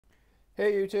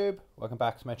Hey YouTube, welcome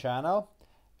back to my channel.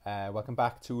 Welcome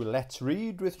back to Let's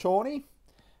Read with Tony.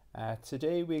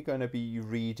 Today we're going to be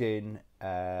reading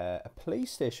a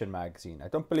PlayStation magazine. I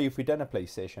don't believe we've done a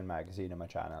PlayStation magazine on my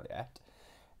channel yet.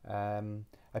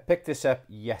 I picked this up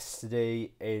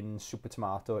yesterday in Super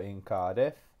Tomato in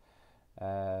Cardiff.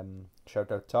 Shout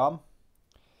out Tom.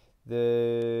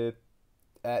 This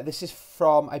is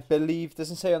from, I believe,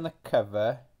 doesn't say on the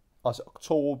cover, it's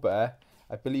October.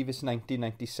 I believe it's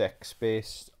 1996,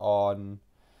 based on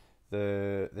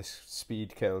this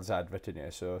Speed Kills advert in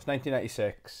here. So it's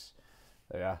 1996.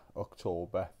 There we are,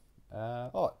 October.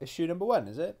 Issue number 1,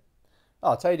 is it?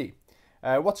 Oh, tidy.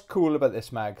 What's cool about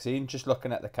this magazine? Just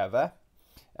looking at the cover,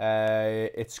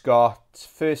 it's got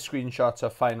first screenshots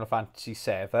of Final Fantasy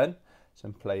VII. So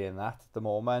I'm playing that at the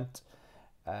moment.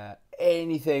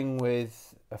 Anything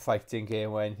with a fighting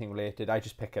game or anything related, I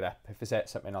just pick it up if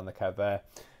there's something on the cover.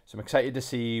 So I'm excited to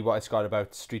see what it's got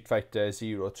about Street Fighter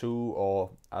 02, or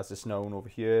as it's known over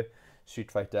here,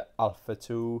 Street Fighter Alpha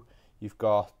 2. You've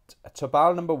got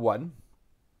Tobal number 1.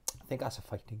 I think that's a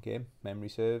fighting game, memory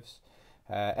serves.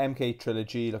 MK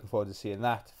Trilogy, looking forward to seeing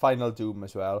that. Final Doom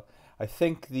as well. I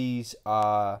think these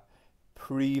are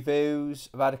previews.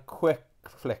 I've had a quick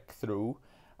flick through,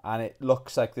 and it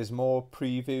looks like there's more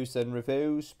previews than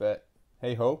reviews, but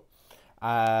hey ho.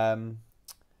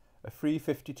 A free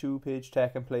 52-page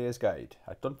tech and player's guide.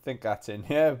 I don't think that's in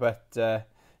here, but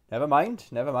never mind.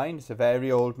 It's a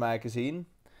very old magazine,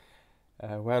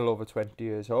 well over 20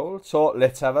 years old. So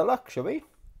let's have a look, shall we?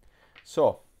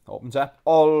 So, opens up.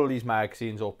 All these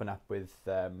magazines open up with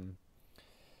a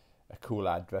cool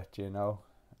advert, you know.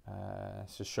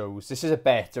 So shows, this is a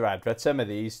better advert. Some of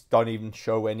these don't even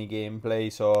show any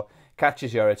gameplay, so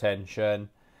catches your attention.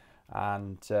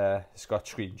 And it's got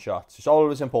screenshots. It's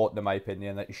always important, in my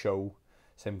opinion, that you show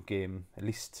some game, at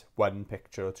least one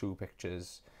picture or two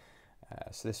pictures.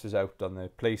 So this was out on the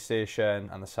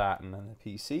PlayStation and the Saturn and the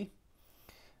PC.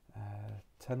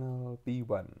 Tunnel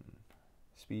B1,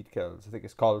 Speed Kills. I think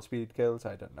it's called Speed Kills.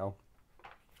 I don't know.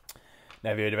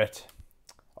 Never heard of it.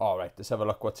 All right, let's have a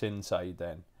look what's inside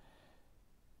then.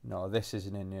 No, this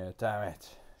isn't in here. Damn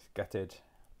it. Gutted.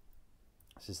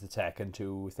 This is the Tekken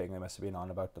 2 thing they must have been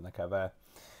on about on the cover.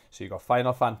 So you got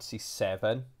Final Fantasy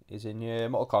VII is in here,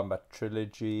 Mortal Kombat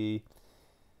Trilogy.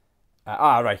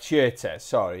 Right, here it says.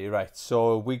 Sorry, right.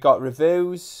 So we got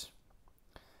reviews.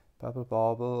 Bubble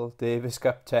Bobble, Davis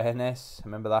Cup Tennis. I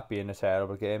remember that being a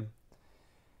terrible game.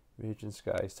 Raging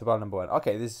Skies, Tobal number 1.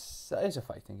 Okay, that is a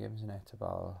fighting game, isn't it?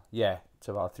 Tobal, yeah,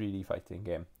 Tobal 3D fighting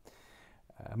game.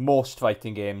 Most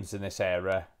fighting games in this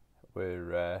era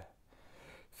were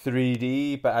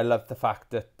 3D, but I love the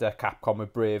fact that Capcom were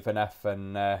brave enough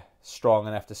and strong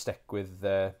enough to stick with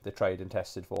the tried and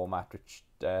tested format, which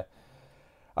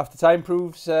after time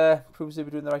proves they were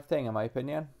doing the right thing, in my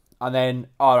opinion. And then,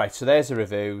 alright, so there's the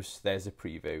reviews, there's the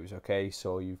previews, okay?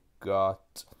 So you've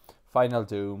got Final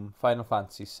Doom, Final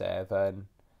Fantasy VII,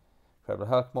 Incredible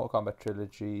Hulk, Mortal Kombat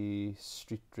Trilogy,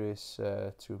 Street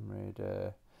Racer, Tomb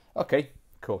Raider. Okay,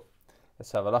 cool.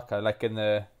 Let's have a look. I like in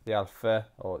the Alpha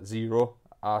or Zero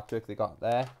artwork they got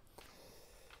there.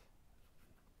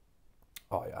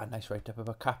 Oh yeah, nice write-up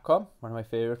about Capcom, one of my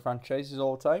favourite franchises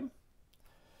all time.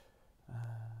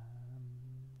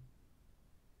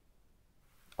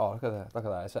 Oh, look at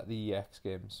that, it's at the EX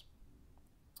games.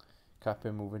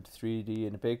 Capcom moving to 3D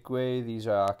in a big way. These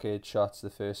are arcade shots, the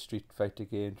first Street Fighter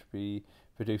game to be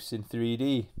produced in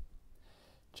 3D.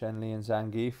 Chun-Li and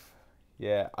Zangief.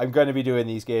 Yeah, I'm going to be doing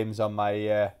these games on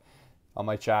my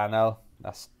channel.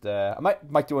 That's I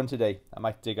might do one today. I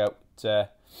might dig out the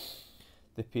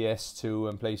PS2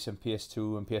 and play some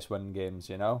PS2 and PS1 games,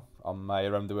 you know, on my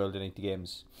Around the World in 80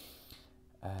 games.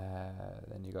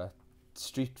 Then you got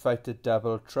Street Fighter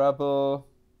Double Trouble.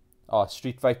 Oh,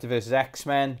 Street Fighter vs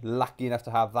X-Men. Lucky enough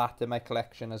to have that in my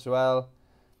collection as well.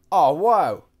 Oh,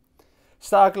 wow.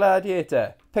 Star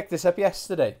Gladiator. Picked this up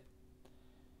yesterday.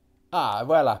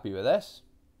 Well happy with this.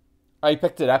 I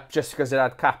picked it up just because it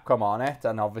had Capcom on it,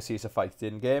 and obviously it's a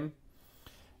fighting game.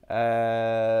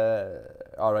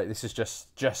 Alright, this is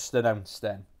just announced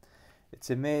then. It's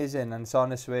amazing, and it's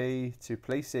on its way to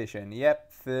PlayStation.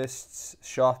 Yep, first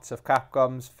shot of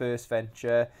Capcom's first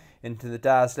venture into the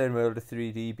dazzling world of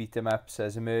 3D beat-em-ups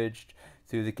has emerged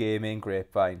through the gaming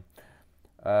grapevine,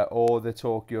 or the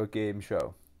Tokyo Game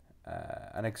Show.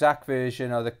 An exact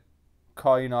version of the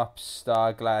coin-op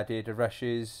Star Gladiator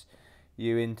rushes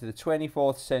you into the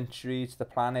 24th century to the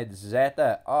planet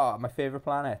Zeta. Oh, my favourite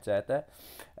planet, Zeta.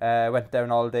 Went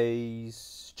down all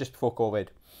days just before COVID.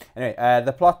 Anyway,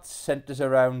 the plot centres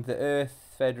around the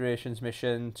Earth Federation's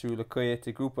mission to locate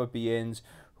a group of beings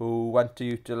who want to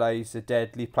utilise the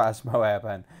deadly plasma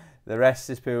weapon. The rest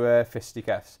is pure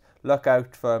fisticuffs. Look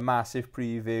out for a massive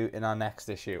preview in our next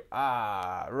issue.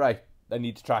 Ah, right. I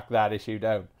need to track that issue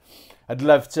down. I'd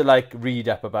love to like read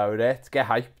up about it, get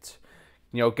hyped,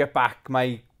 you know, get back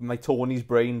my Tony's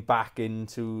brain back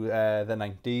into the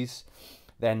 90s,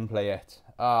 then play it.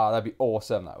 Ah, that'd be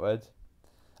awesome, that would.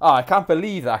 Oh, I can't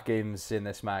believe that game's in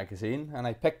this magazine. And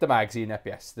I picked the magazine up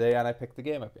yesterday and I picked the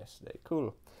game up yesterday.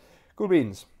 Cool. Cool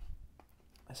beans.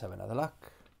 Let's have another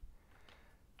look.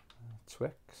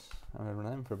 Twix. I've run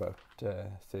them for about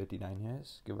 39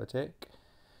 years, give or take.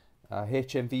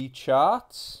 HMV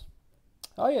charts.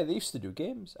 Oh yeah, they used to do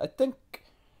games. I think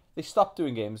they stopped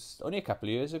doing games only a couple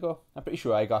of years ago. I'm pretty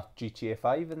sure I got GTA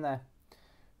 5 in there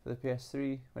for the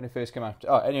PS3 when it first came out.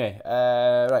 Oh, anyway,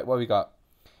 right, what we got?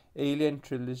 Alien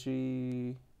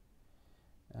Trilogy,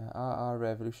 RR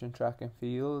Revolution Track and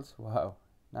Field. Wow,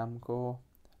 Namco,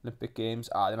 Olympic Games.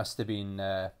 Ah, there must have been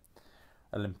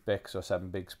Olympics or some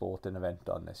big sporting event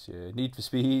on this year. Need for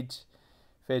Speed,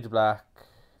 Fade to Black.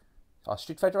 Oh,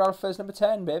 Street Fighter Alpha is number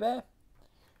 10, baby.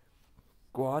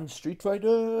 Go on, Street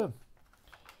Fighter.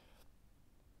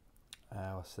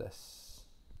 What's this?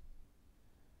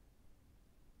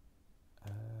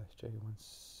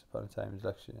 Once upon a time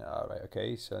selection. Alright,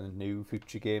 okay, so new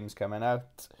future games coming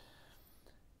out.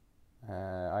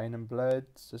 Iron and Blood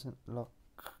doesn't look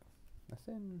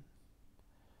nothing.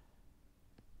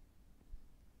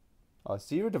 Oh,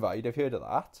 Zero Divide, I've heard of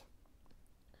that.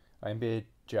 Iron Blade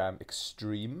Jam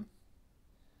Extreme.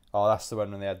 Oh, that's the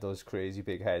one when they had those crazy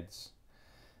big heads.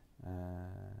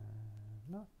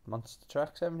 No, Monster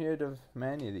Trucks, I haven't heard of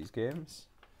many of these games.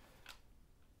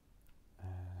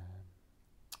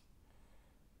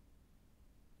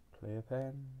 Player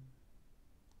Pen.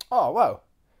 Oh, wow.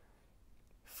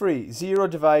 Free. Zero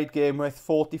Divide game worth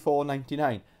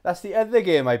 $44.99. That's the other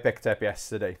game I picked up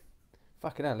yesterday.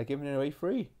 Fucking hell, they're giving it away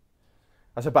free.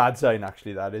 That's a bad sign,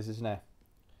 actually, that is, isn't it?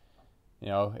 You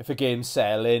know, if a game's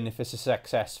selling, if it's a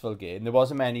successful game. There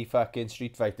wasn't many fucking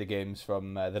Street Fighter games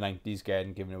from the 90s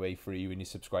getting given away free when you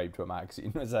subscribe to a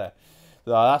magazine, was there?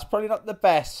 So that's probably not the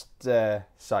best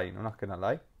sign, I'm not going to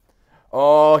lie.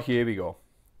 Oh, here we go.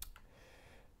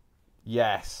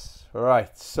 Yes.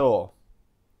 Right, so.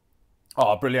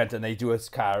 Oh, brilliant. And they do a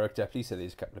character. Please say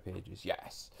there's a couple of pages.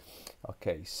 Yes.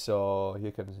 Okay, so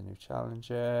here comes a new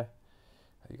challenger.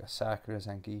 You got Sakura,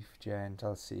 Zangief, Jen,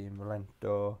 Dulcie,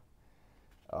 Molento.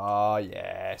 Oh,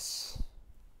 yes.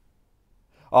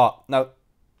 Oh, now,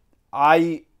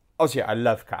 obviously, I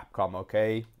love Capcom,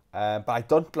 okay? But I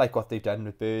don't like what they've done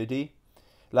with Birdie.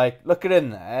 Like, look at him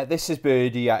there. This is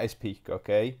Birdie at his peak,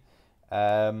 okay?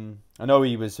 I know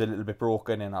he was a little bit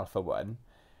broken in Alpha 1,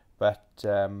 but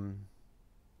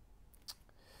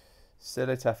still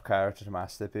a tough character to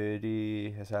master.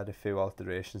 Birdie has had a few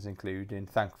alterations, including,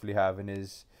 thankfully, having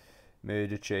his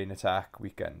murder chain attack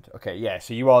weekend. Okay, yeah,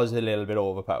 so he was a little bit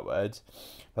overpowered,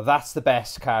 but that's the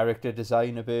best character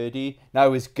design of Birdie.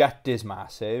 Now his gut is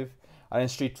massive, and in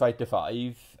Street Fighter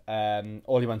 5,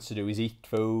 all he wants to do is eat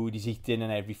food. He's eating in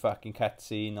every fucking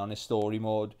cutscene on his story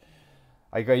mode.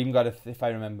 I even got, if I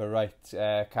remember right,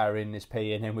 Karen is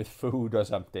paying him with food or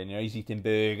something. You know, he's eating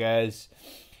burgers.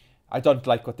 I don't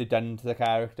like what they've done to the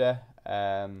character.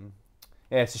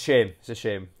 Yeah, it's a shame. It's a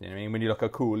shame. You know what I mean? When you look how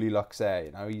cool he looks there,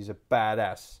 you know, he's a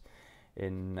badass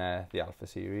in the Alpha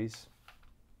series.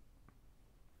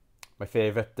 My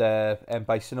favourite M.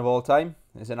 Bison of all time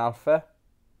is in Alpha.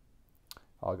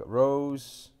 I got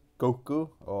Rose, Goku,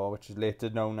 or which is later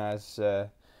known as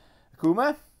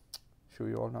Akuma. Sure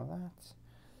you all know that.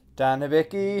 Dan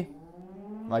Hibiki,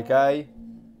 my guy.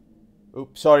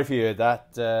 Oops, sorry if you heard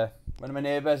that. One of my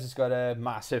neighbours has got a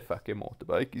massive fucking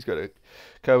motorbike. He's got a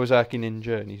Kawasaki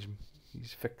Ninja and he's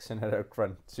fixing it out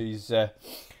front. So he's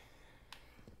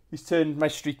turned my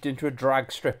street into a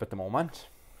drag strip at the moment.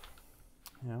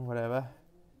 You know, whatever.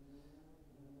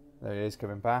 There he is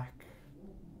coming back.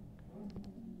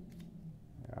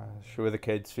 Sure the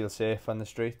kids feel safe on the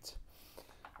street.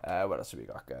 What else have we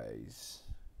got, guys?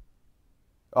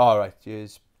 All right,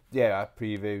 here's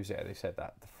previews. Yeah, they said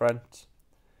that at the front.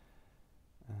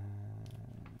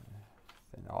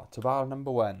 Then Autobahn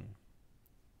number 1.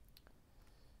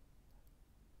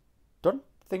 Don't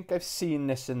think I've seen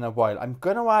this in a while. I'm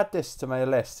gonna add this to my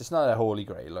list. It's not a holy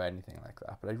grail or anything like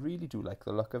that, but I really do like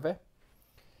the look of it.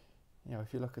 You know,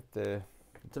 if you look at I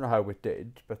don't know how it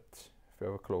did, but if you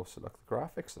have a closer look, the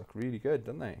graphics look really good,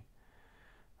 don't they?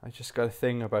 I just got a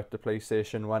thing about the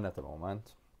PlayStation 1 at the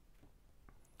moment.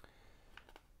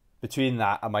 Between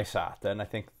that and my Saturn, I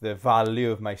think the value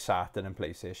of my Saturn and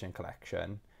PlayStation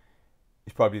collection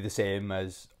is probably the same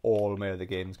as all my other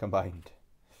games combined.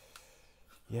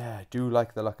 Yeah, I do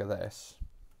like the look of this.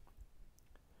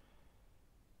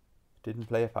 Didn't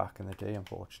play it back in the day,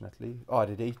 unfortunately. Oh, I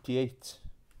did 88.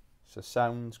 So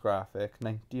sounds graphic,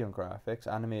 90 on graphics,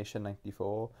 animation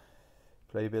 94,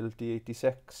 playability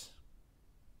 86.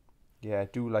 Yeah, I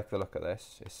do like the look of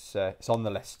this. It's on the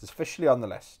list. It's officially on the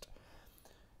list.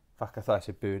 Fuck, I thought I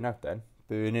said Burnout then.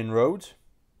 Burning Road.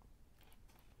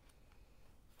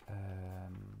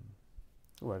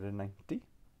 Oh, I did 90.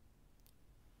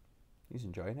 He's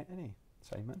enjoying it, isn't he,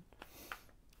 Simon?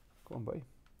 Go on, boy.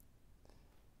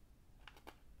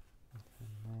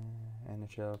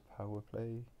 NHL Power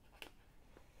Play.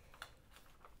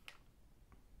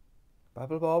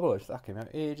 Babble Bobble, that came out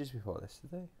ages before this,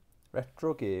 did they?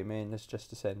 Retro gaming has just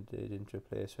descended into a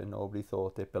place where nobody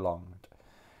thought it belonged.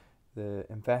 The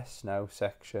Invest Now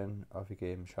section of your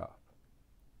game shop.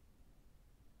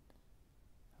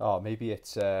 Oh, maybe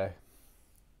it's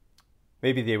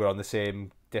maybe they were on the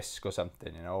same disc or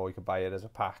something, you know, or you could buy it as a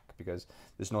pack because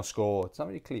there's no score. It's not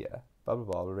really clear. Babble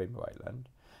Bobble, Rainbow Island.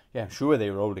 Yeah, I'm sure they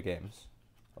were older games.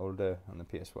 Older on the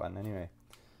PS1 anyway.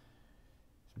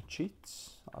 Some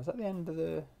cheats. Oh, is that the end of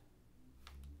the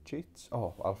cheats?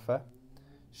 Oh, Alpha.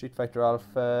 Street Fighter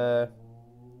Alpha.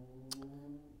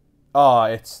 Oh,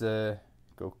 it's the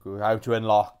Goku. How to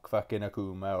unlock fucking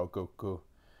Akuma or Goku.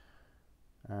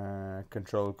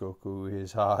 Control Goku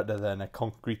is harder than a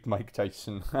concrete Mike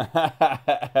Tyson.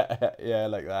 Yeah,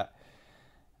 like that.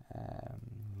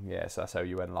 Yes, that's how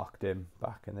you unlocked him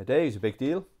back in the day. It was a big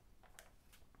deal.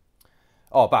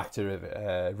 Oh, back to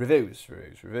reviews.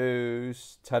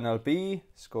 Tunnel B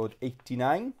scored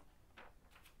 89.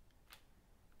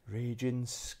 Raging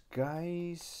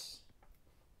Skies.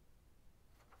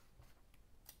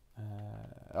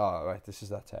 Oh, right, this is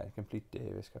that 10. Complete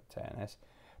Davis Cup tennis.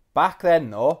 Back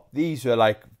then, though, these were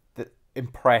like the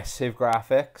impressive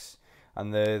graphics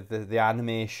and the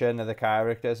animation of the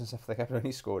characters and stuff. Like I've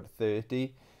only scored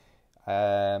 30.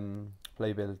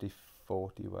 Playability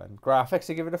 41. Graphics,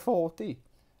 I give it a 40.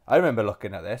 I remember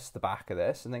looking at this, the back of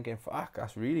this, and thinking, fuck,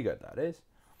 that's really good, that is.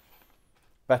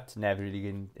 But never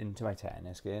really into my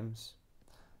tennis games.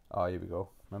 Oh, here we go.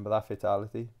 Remember that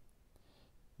fatality?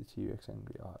 The T-Rex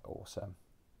Angry. Oh, awesome.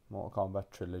 Mortal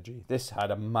Kombat Trilogy. This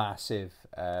had a massive,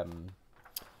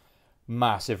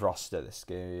 massive roster, this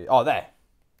game. Oh, there.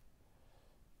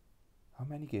 How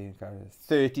many game characters?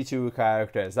 32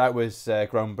 characters. That was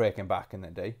groundbreaking back in the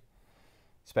day.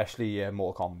 Especially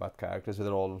Mortal Kombat characters.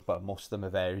 They're all, but most of them are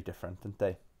very different, aren't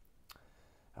they?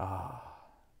 Ah,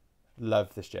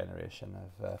 love this generation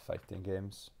of fighting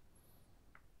games.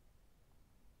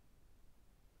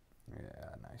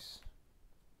 Yeah, nice.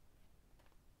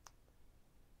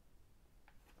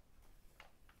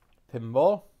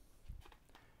 Pinball.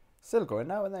 Still going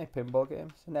now, aren't they? Pinball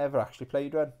games. I never actually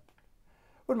played one.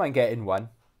 Wouldn't mind getting one.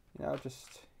 You know, just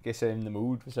in case I'm in the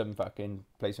mood for some fucking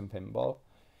play some pinball.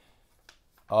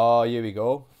 Oh, here we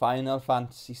go. Final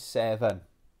Fantasy 7.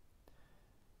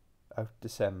 Out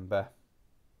December.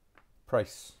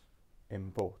 Price.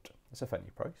 Import. That's a funny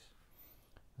price.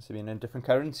 Must have been in a different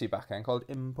currency back then called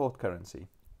import currency.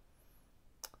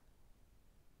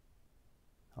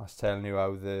 I was telling you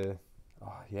how the...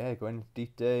 Oh, yeah, go into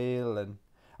detail. And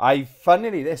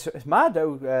funnily, it's mad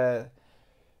how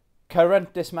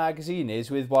current this magazine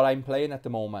is with what I'm playing at the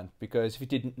moment. Because if you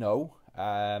didn't know,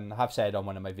 I have said on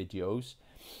one of my videos,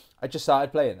 I just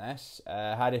started playing this.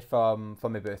 I had it for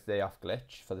my birthday off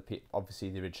Glitch for obviously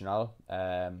the original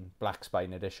Black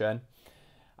Spine edition,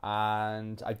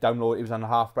 and I downloaded. It was on a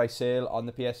half price sale on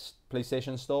the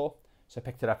PlayStation Store, so I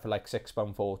picked it up for like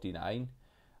 £6.49, and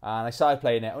I started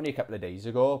playing it only a couple of days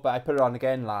ago. But I put it on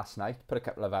again last night. Put a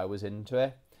couple of hours into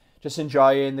it, just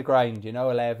enjoying the grind. You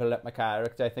know, level up my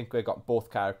character. I think we've got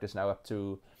both characters now up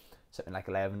to something like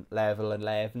level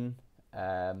 11.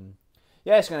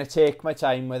 Yeah, it's going to take my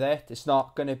time with it. It's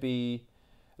not going to be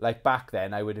like back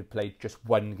then. I would have played just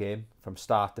one game from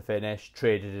start to finish,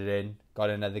 traded it in, got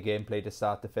another game, played to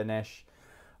start to finish.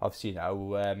 Obviously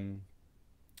now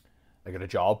I got a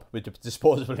job with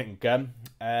disposable income.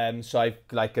 So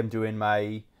I'm doing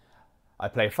I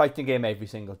play a fighting game every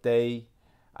single day.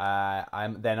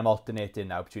 I'm alternating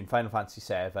now between Final Fantasy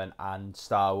 7 and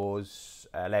Star Wars,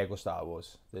 Lego Star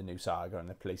Wars, the new saga on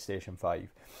the PlayStation 5.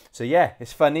 So yeah,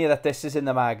 it's funny that this is in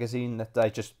the magazine that I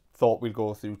just thought we'd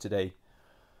go through today.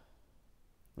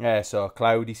 Yeah, so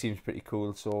Cloudy seems pretty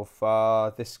cool so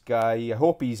far. This guy, I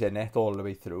hope he's in it all the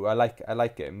way through. I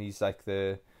like him. He's like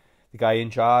the guy in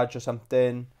charge or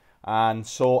something. And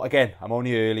so again, I'm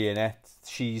only early in it.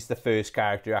 She's the first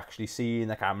character you actually see, and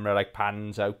the camera like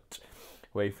pans out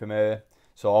away from her.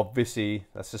 So obviously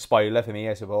that's a spoiler for me,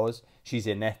 I suppose. She's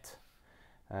in it.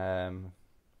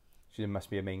 She must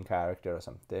be a main character or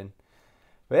something.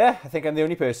 But yeah, I think I'm the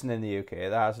only person in the UK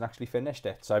that hasn't actually finished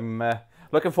it. So I'm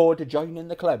looking forward to joining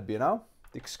the club, you know?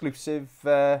 The exclusive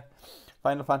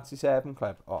Final Fantasy VII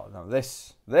club. Oh, no,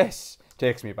 this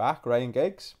takes me back. Ryan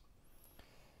Giggs.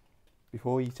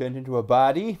 Before he turned into a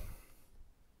baddie.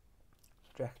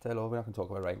 Projectile over. I can talk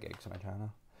about Ryan Giggs on my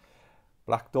channel.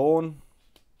 Black Dawn.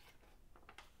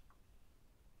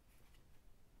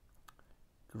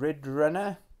 Grid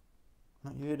Runner.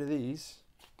 Not you heard of these?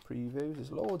 Previews.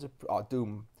 There's loads of... Oh,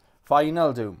 Doom.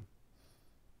 Final Doom.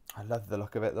 I love the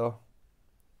look of it, though.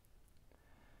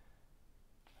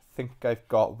 I think I've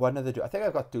got one of the... I think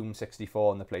I've got Doom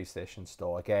 64 on the PlayStation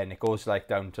Store. Again, it goes like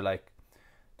down to like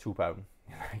 £2.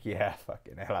 Yeah,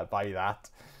 fucking hell, I'll buy that.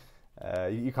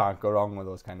 You can't go wrong with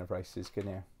those kind of prices, can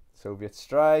you? Soviet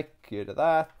Strike, you heard of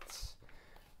that.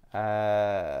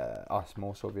 It's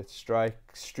more Soviet Strike.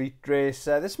 Street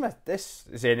Racer. This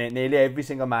is in it. Nearly every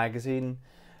single magazine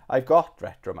I've got,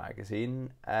 retro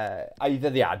magazine. Either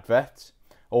the advert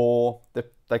or the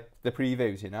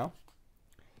previews, you know.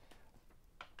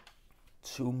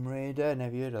 Tomb Raider,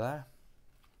 never heard of that.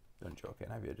 Don't joking,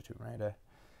 I've heard of Tomb Raider.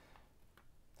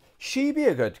 She'd be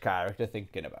a good character,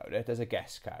 thinking about it, as a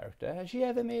guest character. Has she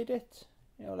ever made it?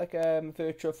 You know, like a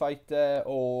virtual fighter,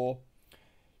 or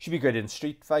she'd be good in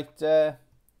Street Fighter.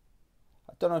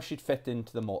 I don't know if she'd fit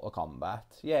into the Mortal Kombat.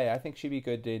 Yeah, I think she'd be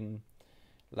good in,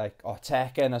 like,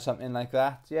 Tekken or something like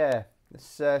that. Yeah,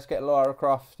 let's get Lara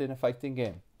Croft in a fighting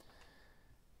game.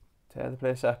 Tear the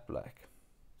place up, like.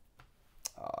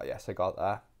 Oh, yes, I got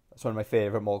that. That's one of my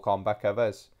favourite Mortal Kombat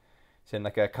covers. It's in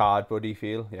like a cardboardy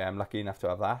feel. Yeah, I'm lucky enough to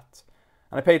have that.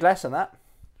 And I paid less than that.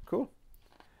 Cool.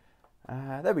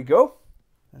 There we go.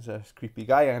 There's a creepy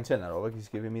guy. I can turn that over. He's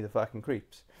giving me the fucking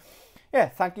creeps. Yeah,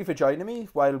 thank you for joining me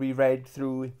while we read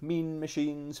through Mean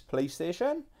Machine's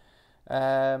PlayStation.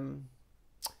 Yeah,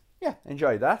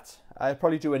 enjoyed that. I'll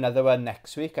probably do another one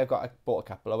next week. I bought a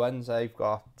couple of ones. I've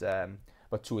got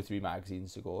about 2 or 3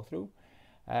 magazines to go through.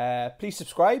 Please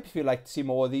subscribe if you'd like to see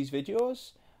more of these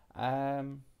videos.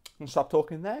 And stop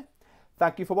talking there.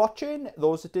 Thank you for watching.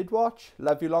 Those that did watch,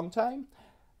 love you long time.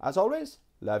 As always,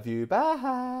 love you.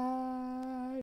 Bye.